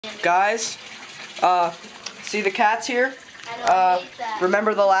Guys, see the cats here? I don't hate that.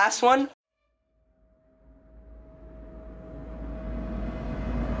 Remember the last one?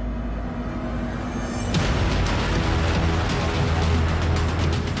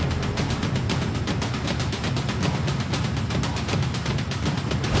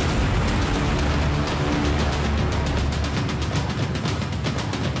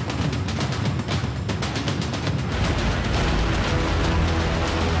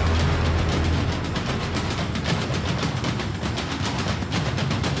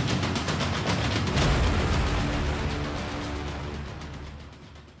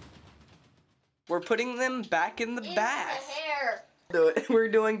 We're putting them back in the bath. Hair. Do it. We're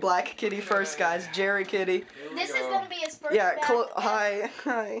doing Black Kitty first, guys. Jerry Kitty. This is gonna be his first Yeah, bath. hi.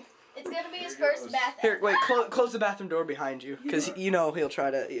 It's gonna be his first bath. Here, wait, close the bathroom door behind you, because you know he'll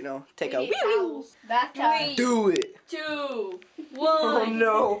try to, take a wee. Bath time. Do it. 2, 1. Oh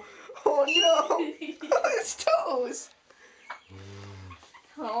no. Oh no. His toes.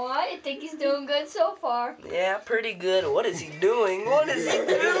 Oh, I think he's doing good so far. Yeah, pretty good. What is he doing? What is he doing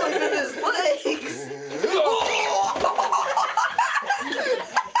with his legs?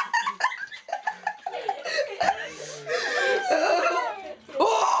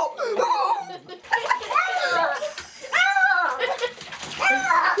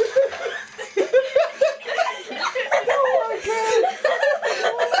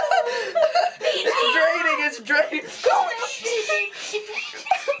 It's draining.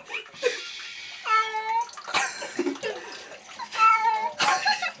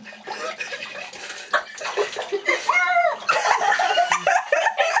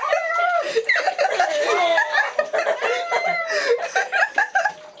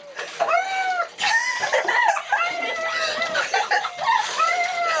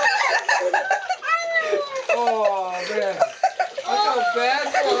 Oh man, look how bad.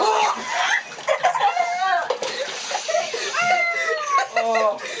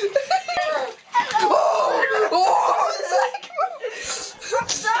 I'm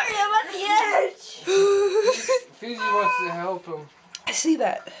sorry, I'm at the edge. Fiji wants to help him. I see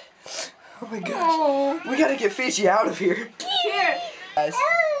that. Oh my gosh. We gotta get Fiji out of here. Here. Guys.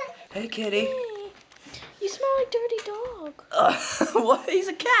 Hey, kitty. You smell like dirty dog. What? He's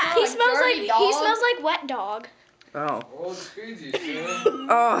a cat. He smells dirty like dog? he smells like wet dog. Oh. Old Fiji, man.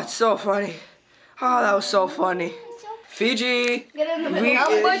 Oh, it's so funny. Oh, that was so funny. Fiji. Get in the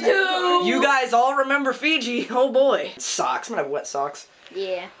middle. You guys all remember Fiji. Oh boy. Socks. I'm gonna have wet socks.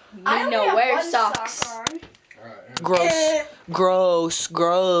 Yeah. I We know only have wear one socks. sock on. Gross.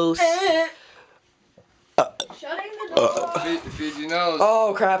 Shutting the door. Fiji knows.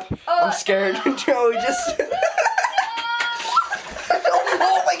 Oh crap. I'm scared. Joey just.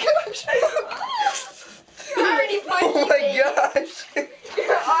 Oh my gosh. You're already pushing Oh my me. gosh.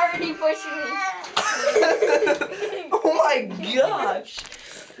 You're already pushing me. Oh my gosh.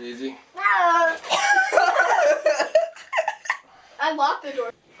 Fiji. I locked the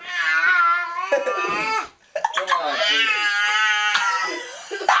door. Come on, Fiji.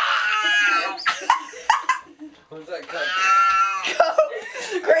 Where's that cup? Cup.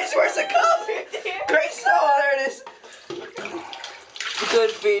 Grace, where's the cup? Grace, oh, there it is.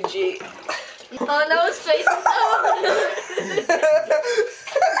 Good Fiji. Oh no, his face is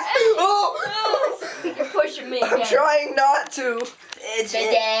Oh, You're pushing me I'm again. trying not to. It's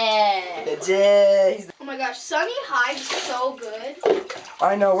Oh my gosh, Sunny hides so good.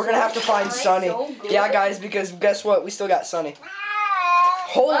 I know, we're gonna have to find Alright, Sunny. so good. Yeah, guys, because guess what? We still got Sunny.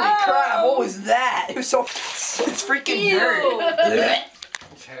 Holy crap, what was that? It was so. It's freaking dirt.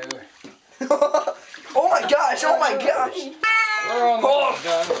 It's hair. Oh my gosh, oh my gosh. We're almost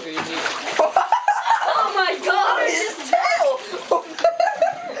done, Fiji. Oh my gosh! His tail.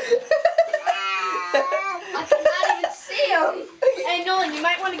 I cannot even see him. Hey Nolan, you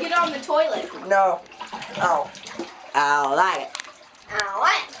might want to get on the toilet. No. Ow. Ow, like it. Ow,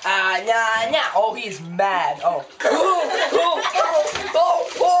 what? Nah. Oh, he's mad. Oh.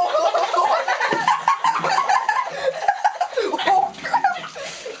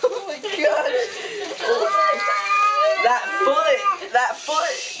 Oh my gosh. That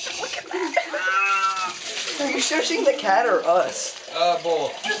foot. Look at that. Are you shushing the cat or us? Bull.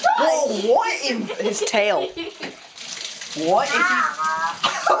 Whoa, what in his tail? What is he?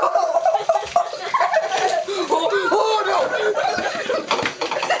 Oh no!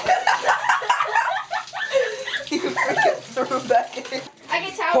 You freaking threw him back in. I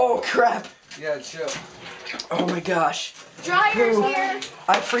can tell. Oh crap. Yeah, chill. Oh my gosh. Dryer's Ooh. here.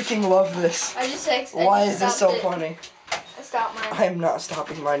 I freaking love this. I just Why is this so stopped it. funny? I stopped mine. I am not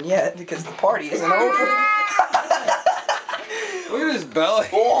stopping mine yet because the party isn't over. Look at his belly.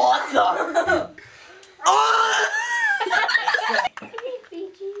 What the? Oh!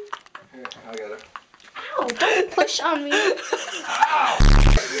 Here, I got it. Ow, don't push on me.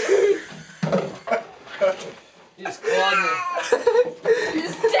 He just clawed me.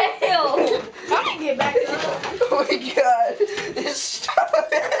 His tail. I'm gonna get back up. Oh my god. His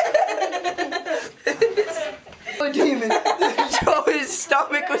stomach. Oh, demon. Joe, his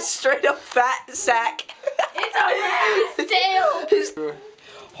stomach was straight up fat sack. It's a rat's tail.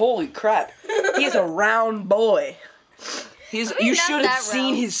 Holy crap. He's a round boy. You not should have that seen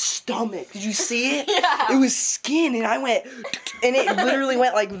round. his stomach. Did you see it? Yeah. It was skin and I went, and it literally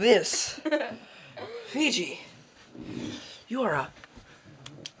went like this. Fiji, you are a...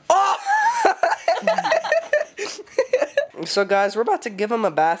 Oh! So guys, we're about to give him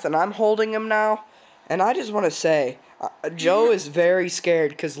a bath and I'm holding him now. And I just want to say, Joe is very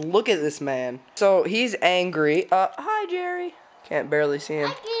scared because look at this man. So he's angry. Hi Jerry. Can't barely see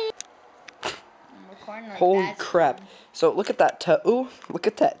him. Holy crap. So look at that toe. Ooh, look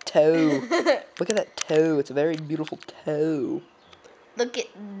at that toe. Look at that toe. It's a very beautiful toe. Look at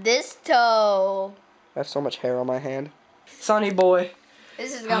this toe. I have so much hair on my hand. Sonny boy.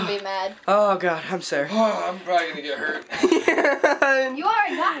 This is gonna be mad. Oh god, I'm sorry. Oh, I'm probably gonna get hurt. You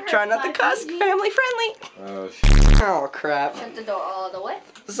already got hurt. Try not to cuss. Fiji. Family friendly. Oh, shit. Oh crap. Shut the door all the way.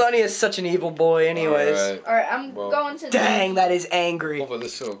 Sonny is such an evil boy anyways. Alright. Alright, I'm Well, going to Dang, that is angry. Hopefully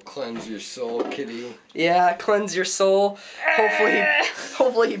this will cleanse your soul, kitty. Yeah, cleanse your soul. Hopefully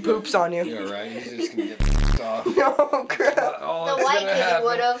he poops on you. Yeah, right. He's just gonna get pissed off. Oh crap. Oh, the it's white gonna kitty happen.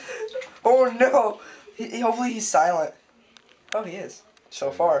 would have. Oh no. Hopefully he's silent. Oh, he is. So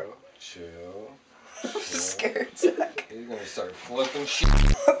far. Chill. I'm scared, Zach. He's gonna start flipping shit.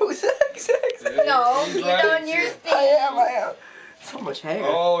 Oh, Zach. No, He's you're right. doing your thing. I am. So much hair.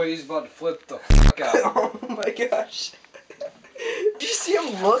 Oh, he's about to flip the fuck out. Oh my gosh. Did you see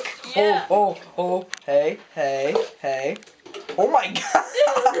him look? Yeah. Oh, hey. Oh my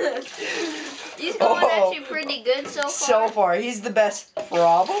god. He's going Oh. actually pretty good so far. So far, he's the best,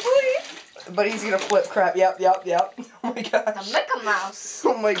 probably. But he's gonna flip crap. Yep. Oh my The gosh. Mickey Mouse.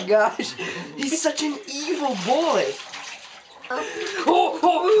 Oh my gosh. He's such an evil boy.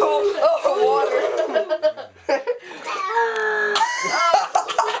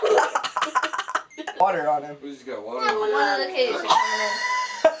 Water on him. Who's got water? One of the kitties are coming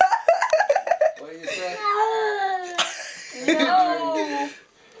What you say? in. No.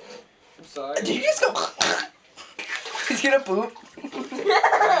 I'm sorry. Did you just go? He's gonna poop.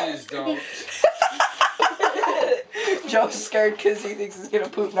 Please don't. Joe's scared because he thinks he's gonna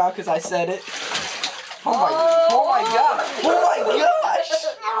poop now because I said it. Oh my god.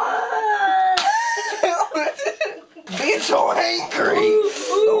 Being so angry.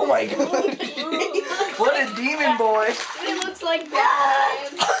 Oh my god. What a demon boy. He looks like that.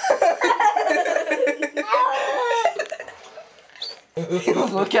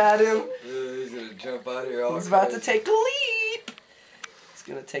 Look at him. He's gonna jump out here all He's about to crazy. take a leap. He's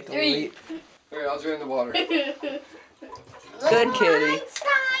gonna take a leap. Here, I'll drain the water. Good kitty.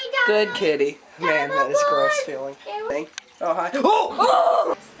 Good kitty. Man, that is gross feeling. Oh, hi.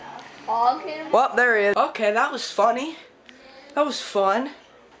 Oh! Hog him. Well, there he is. Okay, that was funny. That was fun.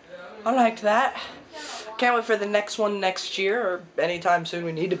 I liked that. Can't wait for the next one next year or anytime soon.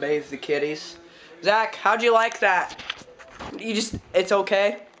 We need to bathe the kitties. Zach, how'd you like that? It's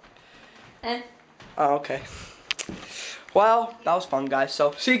okay? Eh. Oh, okay. Well, that was fun, guys.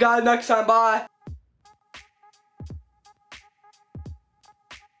 So, see you guys next time. Bye.